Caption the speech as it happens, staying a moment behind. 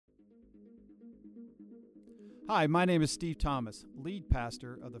Hi, my name is Steve Thomas, lead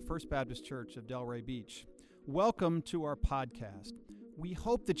pastor of the First Baptist Church of Delray Beach. Welcome to our podcast. We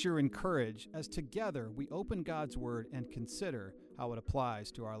hope that you're encouraged as together we open God's Word and consider how it applies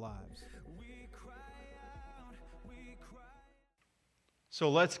to our lives. So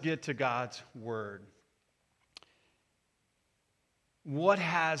let's get to God's Word. What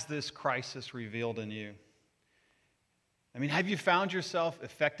has this crisis revealed in you? I mean, have you found yourself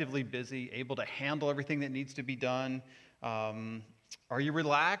effectively busy, able to handle everything that needs to be done? Are you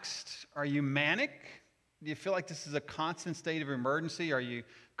relaxed? Are you manic? Do you feel like this is a constant state of emergency? Are you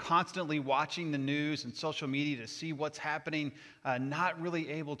constantly watching the news and social media to see what's happening, not really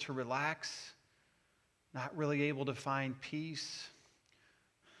able to relax, not really able to find peace?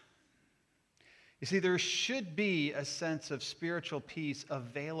 You see, there should be a sense of spiritual peace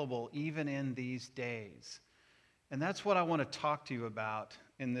available even in these days. And that's what I want to talk to you about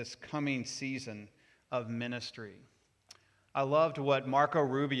in this coming season of ministry. I loved what Marco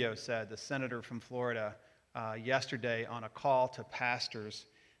Rubio said, the senator from Florida, yesterday on a call to pastors.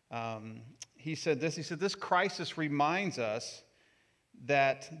 He said this crisis reminds us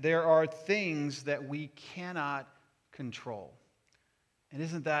that there are things that we cannot control. And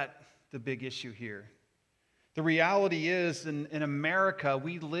isn't that the big issue here? The reality is, in America,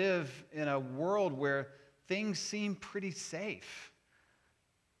 we live in a world where things seem pretty safe.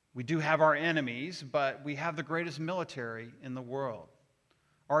 We do have our enemies, but we have the greatest military in the world.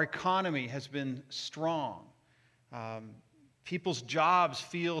 Our economy has been strong. People's jobs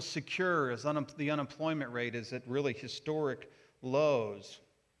feel secure as the unemployment rate is at really historic lows.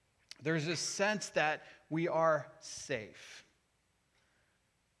 There's a sense that we are safe.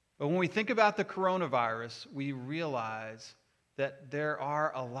 But when we think about the coronavirus, we realize that there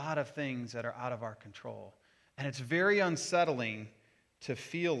are a lot of things that are out of our control. And it's very unsettling to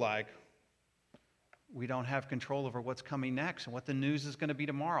feel like we don't have control over what's coming next and what the news is going to be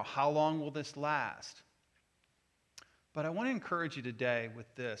tomorrow. How long will this last? But I want to encourage you today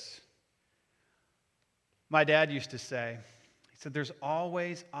with this. My dad used to say, he said, there's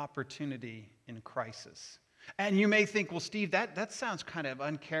always opportunity in crisis. And you may think, well, Steve, that sounds kind of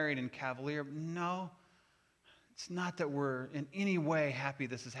uncaring and cavalier. No. It's not that we're in any way happy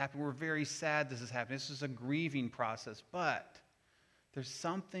this is happening. We're very sad this is happening. This is a grieving process. But there's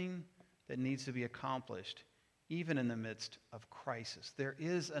something that needs to be accomplished even in the midst of crisis. There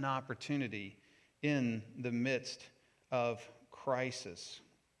is an opportunity in the midst of crisis.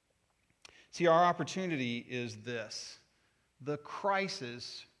 See, our opportunity is this. The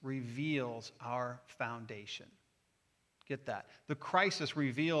crisis reveals our foundation. Get that. The crisis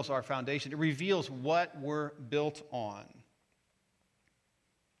reveals our foundation. It reveals what we're built on. I'm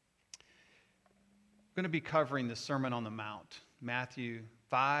going to be covering the Sermon on the Mount, Matthew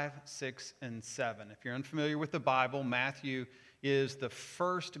 5, 6, and 7. If you're unfamiliar with the Bible, Matthew is the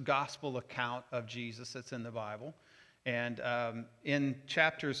first gospel account of Jesus that's in the Bible. And in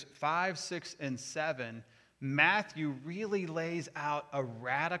chapters 5, 6, and 7, Matthew really lays out a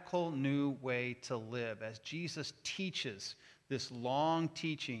radical new way to live as Jesus teaches this long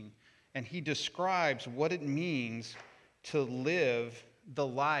teaching, and he describes what it means to live the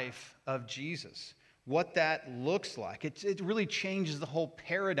life of Jesus, what that looks like. It really changes the whole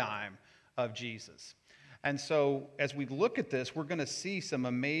paradigm of Jesus. And so as we look at this, we're going to see some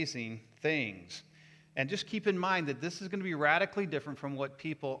amazing things. And just keep in mind that this is going to be radically different from what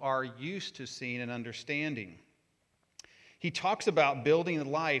people are used to seeing and understanding. He talks about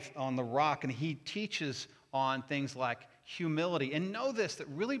building life on the rock, and he teaches on things like humility. And know this, that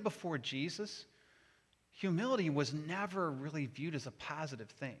really before Jesus, humility was never really viewed as a positive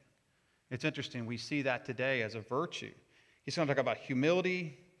thing. It's interesting, we see that today as a virtue. He's going to talk about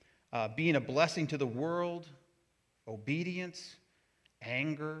humility, being a blessing to the world, obedience,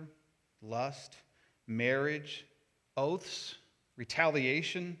 anger, lust, marriage, oaths,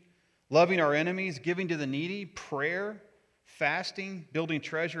 retaliation, loving our enemies, giving to the needy, prayer, fasting, building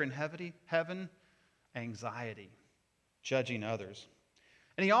treasure in heaven, anxiety, judging others.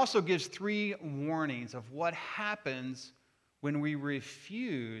 And he also gives 3 warnings of what happens when we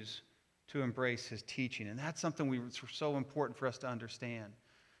refuse to embrace his teaching. And that's something it's so important for us to understand.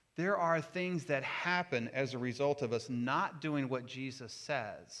 There are things that happen as a result of us not doing what Jesus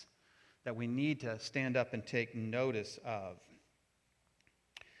says that we need to stand up and take notice of.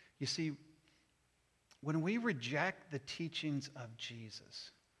 You see, when we reject the teachings of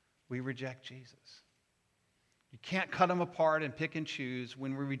Jesus, we reject Jesus. You can't cut them apart and pick and choose.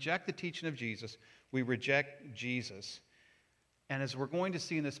 When we reject the teaching of Jesus, we reject Jesus. And as we're going to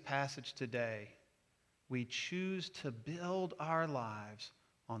see in this passage today, we choose to build our lives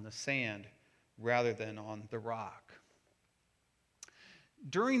on the sand rather than on the rock.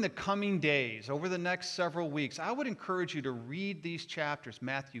 During the coming days, over the next several weeks, I would encourage you to read these chapters,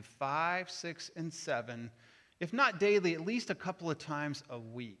 Matthew 5, 6, and 7, if not daily, at least a couple of times a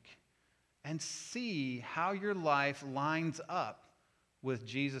week, and see how your life lines up with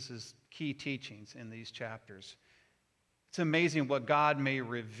Jesus' key teachings in these chapters. It's amazing what God may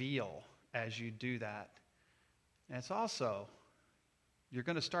reveal as you do that. And it's also, you're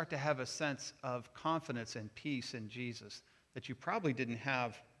going to start to have a sense of confidence and peace in Jesus that you probably didn't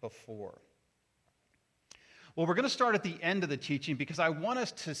have before. Well, we're going to start at the end of the teaching because I want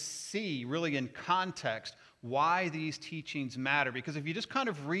us to see really in context why these teachings matter. Because if you just kind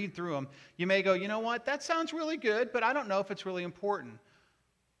of read through them, you may go, you know what, that sounds really good, but I don't know if it's really important.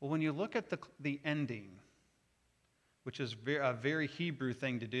 Well, when you look at the ending, which is a very Hebrew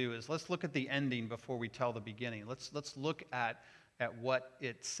thing to do, is let's look at the ending before we tell the beginning. Let's look at what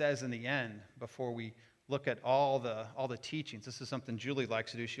it says in the end before we look at all the teachings. This is something Julie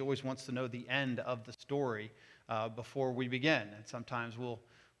likes to do. She always wants to know the end of the story before we begin. And sometimes we'll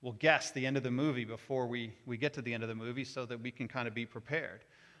guess the end of the movie before we get to the end of the movie so that we can kind of be prepared.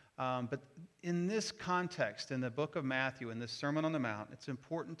 But in this context, in the book of Matthew, in this Sermon on the Mount, it's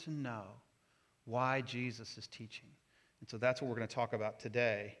important to know why Jesus is teaching. And so that's what we're going to talk about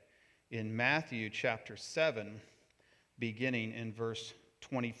today in Matthew chapter 7, beginning in verse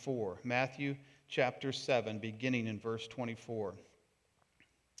 24. Matthew chapter 7, beginning in verse 24. I'm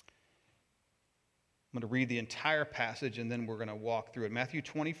going to read the entire passage and then we're going to walk through it. Matthew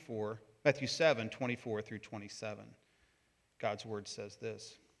 7, 24 through 27. God's word says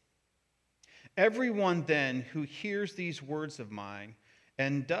this. Everyone then who hears these words of mine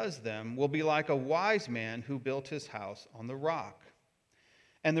and does them will be like a wise man who built his house on the rock.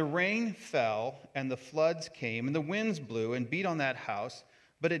 And the rain fell, and the floods came, and the winds blew and beat on that house,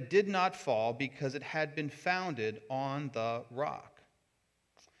 but it did not fall because it had been founded on the rock.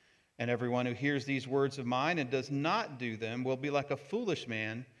 And everyone who hears these words of mine and does not do them will be like a foolish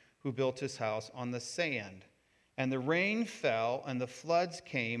man who built his house on the sand. And the rain fell, and the floods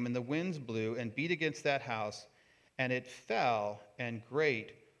came, and the winds blew and beat against that house, and it fell, and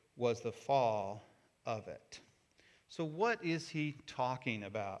great was the fall of it. So what is he talking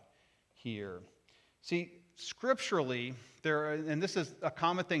about here? See, scripturally, and this is a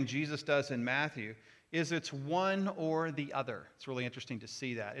common thing Jesus does in Matthew, is it's one or the other. It's really interesting to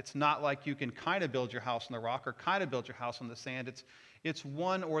see that. It's not like you can kind of build your house on the rock or kind of build your house on the sand. It's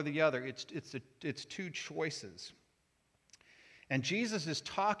one or the other. It's two choices. And Jesus is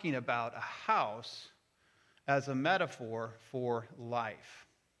talking about a house as a metaphor for life.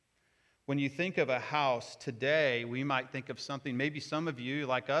 When you think of a house today, we might think of something, maybe some of you,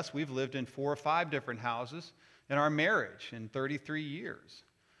 like us, we've lived in 4 or 5 different houses in our marriage in 33 years.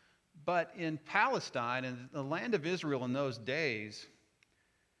 But in Palestine and the land of Israel in those days,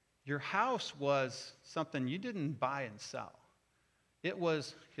 your house was something you didn't buy and sell. It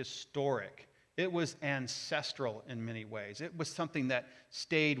was historic. It was ancestral in many ways. It was something that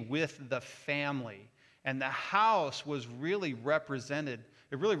stayed with the family. And the house was really represented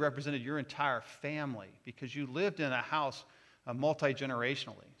your entire family because you lived in a house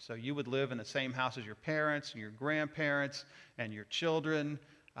multi-generationally. So you would live in the same house as your parents and your grandparents and your children,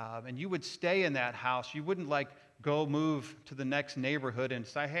 and you would stay in that house. You wouldn't go move to the next neighborhood and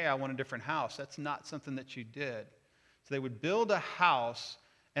say, hey, I want a different house. That's not something that you did. So they would build a house,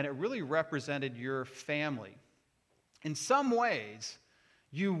 and it really represented your family. In some ways,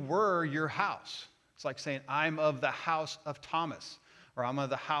 you were your house. It's like saying, I'm of the house of Thomas, or I'm of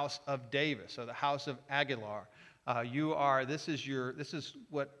the house of Davis, or the house of Aguilar. This is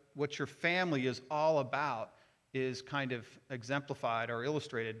what your family is all about, is kind of exemplified or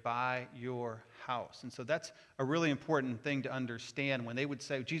illustrated by your house. And so that's a really important thing to understand. When they would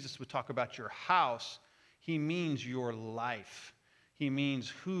say, Jesus would talk about your house, he means your life. He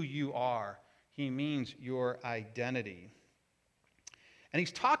means who you are. He means your identity. And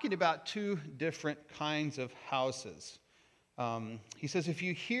he's talking about 2 different kinds of houses. He says, if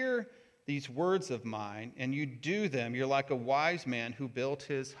you hear these words of mine and you do them, you're like a wise man who built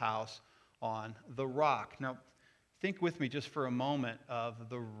his house on the rock. Now, think with me just for a moment of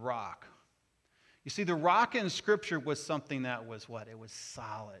the rock. You see, the rock in Scripture was something that was what? It was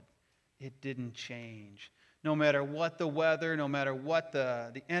solid. It didn't change. No matter what the weather, no matter what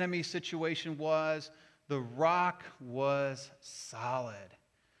the enemy situation was, the rock was solid.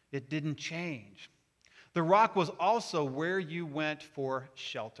 It didn't change. The rock was also where you went for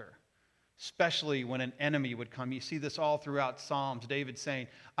shelter, especially when an enemy would come. You see this all throughout Psalms. David saying,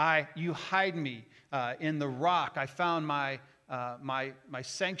 you hide me in the rock. I found my my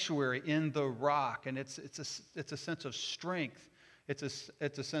sanctuary in the rock. And it's a sense of strength. It's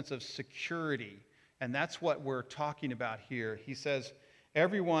a sense of security. And that's what we're talking about here. He says,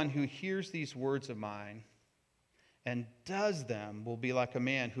 everyone who hears these words of mine and does them will be like a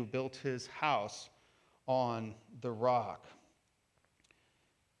man who built his house on the rock.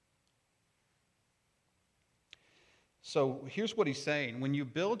 So here's what he's saying. When you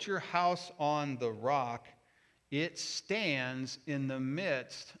build your house on the rock, it stands in the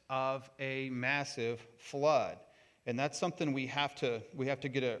midst of a massive flood. And that's something we have to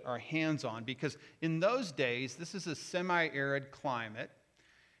get our hands on, because in those days, this is a semi-arid climate,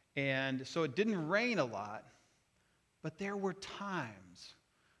 and so it didn't rain a lot, but there were times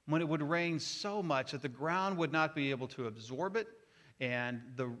when it would rain so much that the ground would not be able to absorb it, and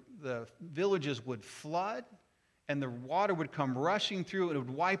the villages would flood, and the water would come rushing through, and it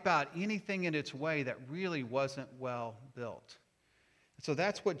would wipe out anything in its way that really wasn't well built. So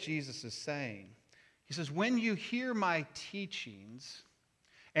that's what Jesus is saying. He says, when you hear my teachings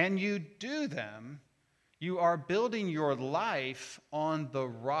and you do them, you are building your life on the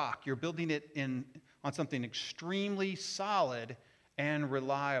rock. You're building it on something extremely solid and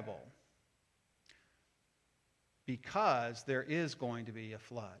reliable. Because there is going to be a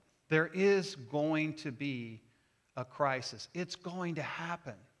flood. There is going to be a crisis. It's going to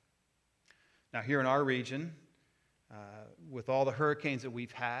happen. Now, here in our region, with all the hurricanes that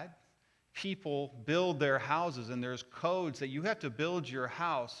we've had, people build their houses, and there's codes that you have to build your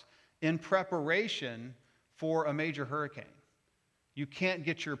house in preparation for a major hurricane. You can't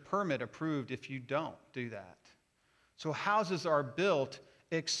get your permit approved if you don't do that. So houses are built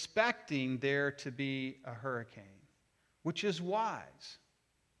expecting there to be a hurricane, which is wise.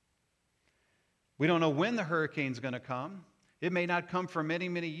 We don't know when the hurricane's going to come. It may not come for many,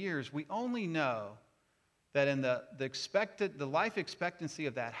 many years. We only know that in the life expectancy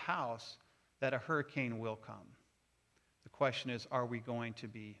of that house, that a hurricane will come. The question is, are we going to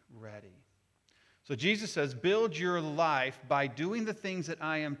be ready? So Jesus says, build your life by doing the things that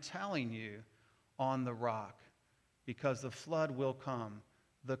I am telling you on the rock, because the flood will come.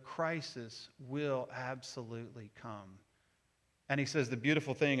 The crisis will absolutely come. And he says the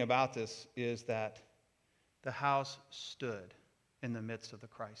beautiful thing about this is that the house stood in the midst of the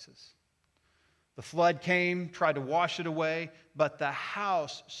crisis. The flood came, tried to wash it away, but the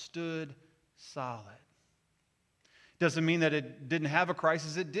house stood solid. Doesn't mean that it didn't have a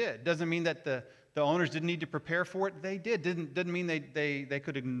crisis. It did. Doesn't mean that the owners didn't need to prepare for it. They did. Didn't mean they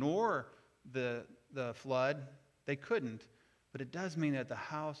could ignore the flood. They couldn't. But it does mean that the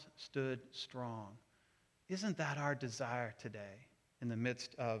house stood strong. Isn't that our desire today in the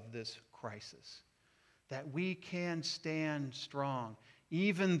midst of this crisis? That we can stand strong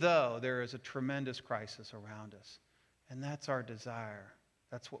even though there is a tremendous crisis around us. And that's our desire.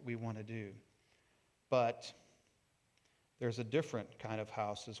 That's what we want to do. But there's a different kind of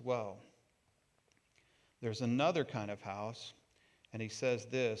house as well. There's another kind of house, and he says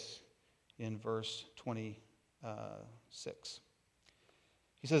this in verse 26.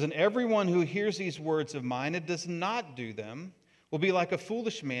 He says, and everyone who hears these words of mine and does not do them will be like a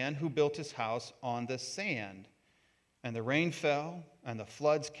foolish man who built his house on the sand. And the rain fell, and the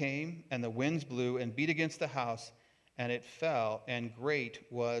floods came, and the winds blew and beat against the house, and it fell, and great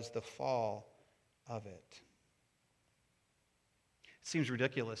was the fall of it. It seems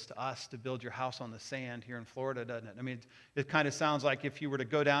ridiculous to us to build your house on the sand here in Florida, doesn't it? I mean, it kind of sounds like if you were to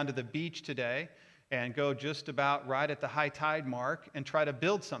go down to the beach today and go just about right at the high tide mark and try to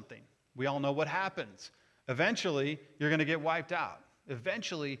build something. We all know what happens. Eventually, you're going to get wiped out.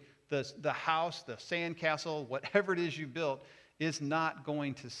 Eventually, the house, the sand castle, whatever it is you built, is not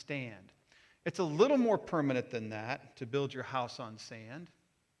going to stand. It's a little more permanent than that to build your house on sand.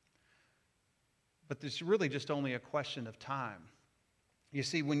 But it's really just only a question of time. You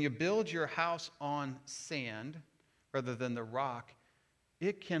see, when you build your house on sand rather than the rock,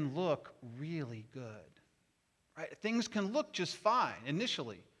 it can look really good. Right? Things can look just fine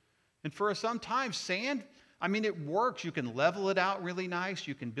initially. And for some time, sand, I mean, it works. You can level it out really nice.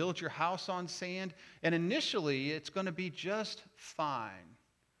 You can build your house on sand. And initially, it's going to be just fine.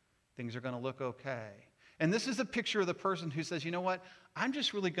 Things are going to look okay. And this is a picture of the person who says, you know what? I'm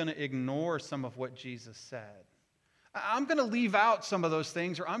just really going to ignore some of what Jesus said. I'm going to leave out some of those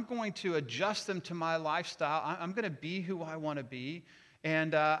things, or I'm going to adjust them to my lifestyle. I'm going to be who I want to be,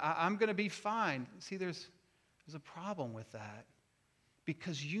 and I'm going to be fine. See, there's a problem with that.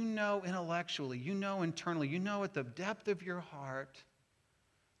 Because you know intellectually, you know internally, you know at the depth of your heart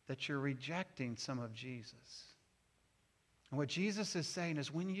that you're rejecting some of Jesus. And what Jesus is saying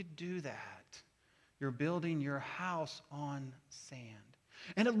is when you do that, You're building your house on sand.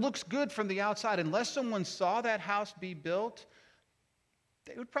 And it looks good from the outside. Unless someone saw that house be built,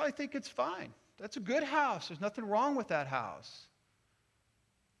 they would probably think it's fine. That's a good house. There's nothing wrong with that house.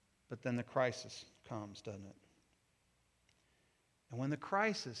 But then the crisis comes, doesn't it? And when the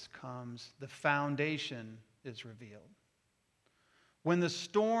crisis comes, the foundation is revealed. When the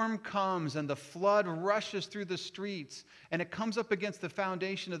storm comes and the flood rushes through the streets and it comes up against the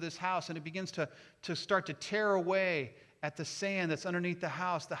foundation of this house and it begins to start to tear away at the sand that's underneath the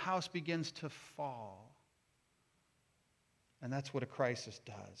house begins to fall. And that's what a crisis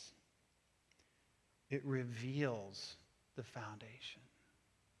does. It reveals the foundation.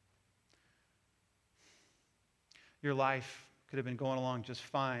 Your life could have been going along just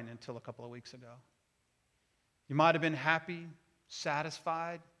fine until a couple of weeks ago. You might have been happy,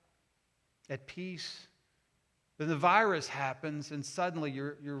 satisfied, at peace. Then the virus happens and suddenly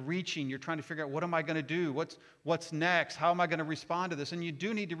you're reaching, you're trying to figure out, what am I going to do? What's next? How am I going to respond to this? And you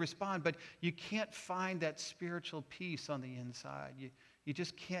do need to respond, but you can't find that spiritual peace on the inside. You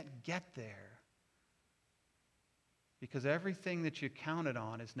just can't get there because everything that you counted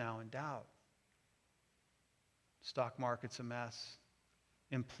on is now in doubt. Stock market's a mess.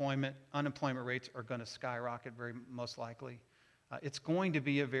 Unemployment rates are going to skyrocket very most likely. It's going to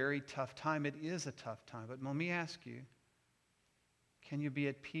be a very tough time. It is a tough time. But let me ask you, can you be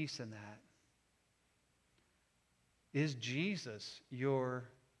at peace in that? Is Jesus your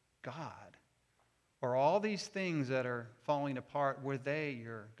God? Or all these things that are falling apart, were they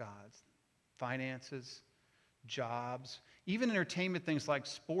your gods? Finances, jobs, even entertainment things like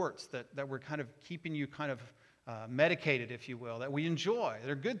sports that were kind of keeping you kind of medicated, if you will, that we enjoy.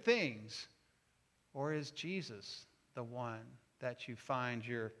 They're good things. Or is Jesus the one that you find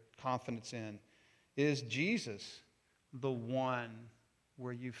your confidence in? Is Jesus the one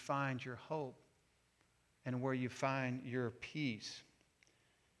where you find your hope and where you find your peace?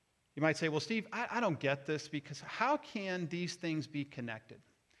 You might say, well, Steve, I don't get this, because how can these things be connected?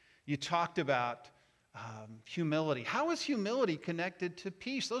 You talked about humility. How is humility connected to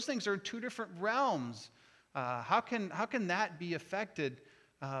peace? Those things are in two different realms. How can that be affected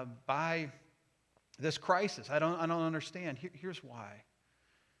by this crisis? I don't understand. Here's why.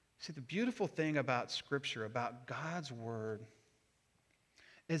 See, the beautiful thing about Scripture, about God's Word,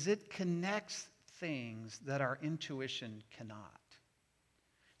 is it connects things that our intuition cannot.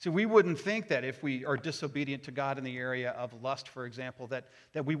 So we wouldn't think that if we are disobedient to God in the area of lust, for example, that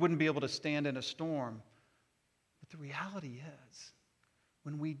we wouldn't be able to stand in a storm. But the reality is,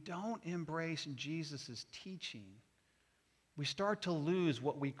 when we don't embrace Jesus' teaching, we start to lose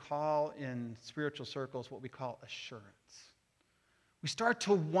what we call in spiritual circles, what we call assurance. We start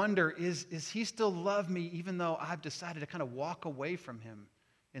to wonder, is he still love me even though I've decided to kind of walk away from him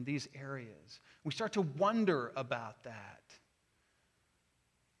in these areas? We start to wonder about that.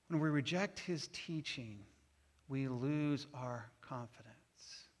 When we reject his teaching, we lose our confidence.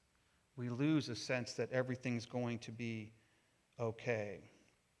 We lose a sense that everything's going to be okay.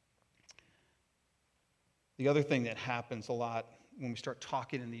 The other thing that happens a lot when we start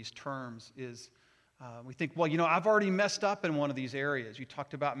talking in these terms is we think, well, I've already messed up in one of these areas. You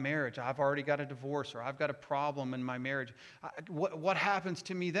talked about marriage. I've already got a divorce, or I've got a problem in my marriage. What happens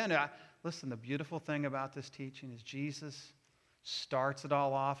to me then? Listen, the beautiful thing about this teaching is Jesus starts it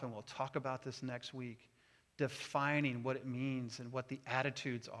all off, and we'll talk about this next week, defining what it means and what the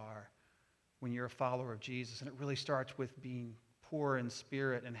attitudes are when you're a follower of Jesus. And it really starts with being poor in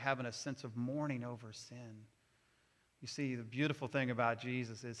spirit and having a sense of mourning over sin. You see, the beautiful thing about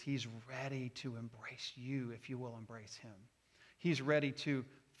Jesus is he's ready to embrace you if you will embrace him. He's ready to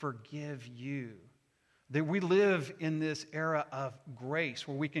forgive you. That we live in this era of grace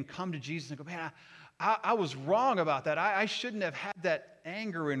where we can come to Jesus and go, man, I was wrong about that. I shouldn't have had that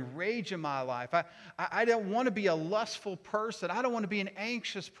anger and rage in my life. I don't want to be a lustful person. I don't want to be an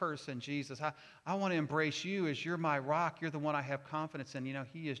anxious person, Jesus. I want to embrace you as you're my rock. You're the one I have confidence in.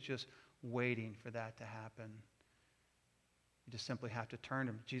 He is just waiting for that to happen. You just simply have to turn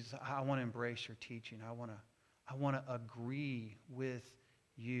to him. Jesus, I want to embrace your teaching. I want to agree with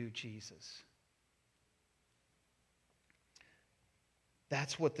you, Jesus.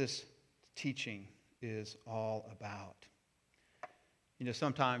 That's what this teaching is all about.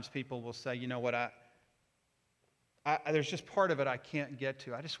 Sometimes people will say, what, there's just part of it I can't get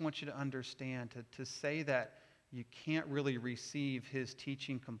to. I just want you to understand, to say that you can't really receive his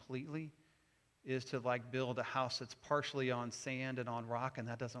teaching completely is to build a house that's partially on sand and on rock, and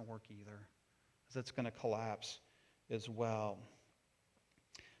that doesn't work either, because it's going to collapse as well.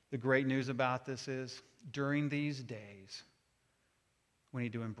 The great news about this is, during these days, we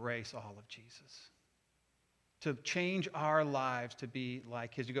need to embrace all of Jesus. to change our lives to be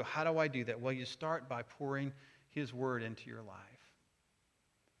like his. You go, how do I do that? Well, you start by pouring his word into your life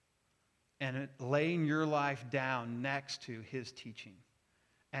and laying your life down next to his teaching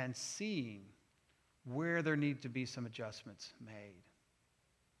and seeing where there need to be some adjustments made.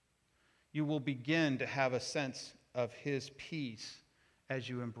 You will begin to have a sense of his peace as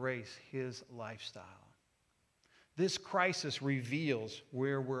you embrace his lifestyle. This crisis reveals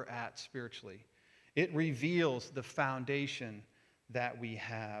where we're at spiritually. It reveals the foundation that we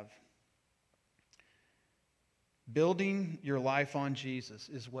have. Building your life on Jesus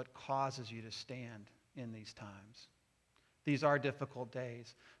is what causes you to stand in these times. These are difficult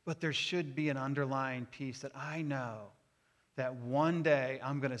days, but there should be an underlying peace that I know that one day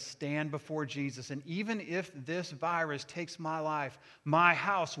I'm going to stand before Jesus, and even if this virus takes my life, my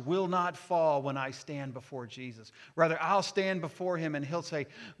house will not fall when I stand before Jesus. Rather, I'll stand before him and he'll say,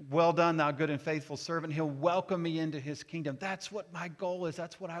 well done, thou good and faithful servant. He'll welcome me into his kingdom. That's what my goal is.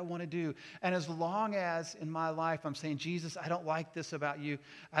 That's what I want to do. And as long as in my life I'm saying, Jesus, I don't like this about you.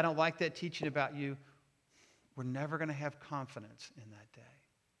 I don't like that teaching about you. We're never going to have confidence in that day.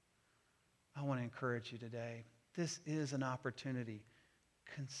 I want to encourage you today. This is an opportunity.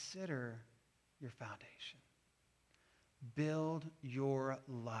 Consider your foundation. Build your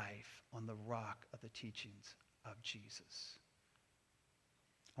life on the rock of the teachings of Jesus.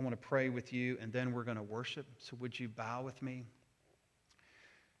 I want to pray with you, and then we're going to worship. So would you bow with me?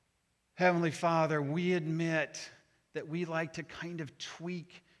 Heavenly Father, we admit that we like to kind of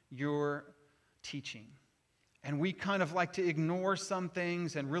tweak your teaching. And we kind of like to ignore some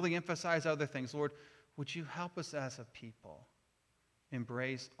things and really emphasize other things. Lord, would you help us as a people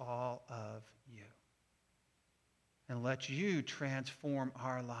embrace all of you and let you transform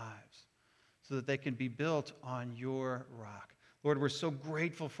our lives so that they can be built on your rock. Lord, we're so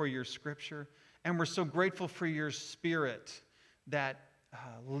grateful for your scripture, and we're so grateful for your spirit that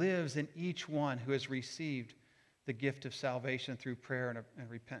lives in each one who has received the gift of salvation through prayer and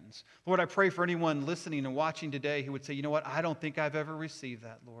repentance. Lord, I pray for anyone listening and watching today who would say, you know what, I don't think I've ever received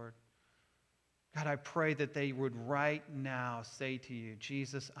that, Lord. God, I pray that they would right now say to you,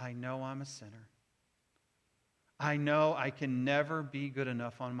 Jesus, I know I'm a sinner. I know I can never be good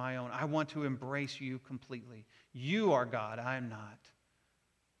enough on my own. I want to embrace you completely. You are God, I am not.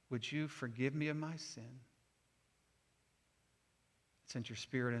 Would you forgive me of my sin? Send your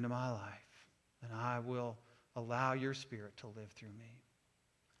spirit into my life, and I will allow your spirit to live through me.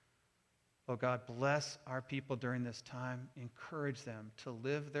 Oh God, bless our people during this time. Encourage them to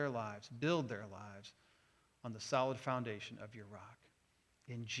live their lives, build their lives on the solid foundation of your rock.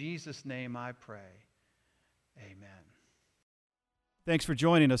 In Jesus' name I pray. Amen. Thanks for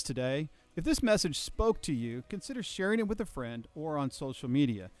joining us today. If this message spoke to you, consider sharing it with a friend or on social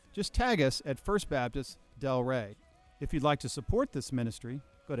media. Just tag us at First Baptist Delray. If you'd like to support this ministry,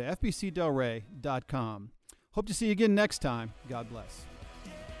 go to fbcdelray.com. Hope to see you again next time. God bless.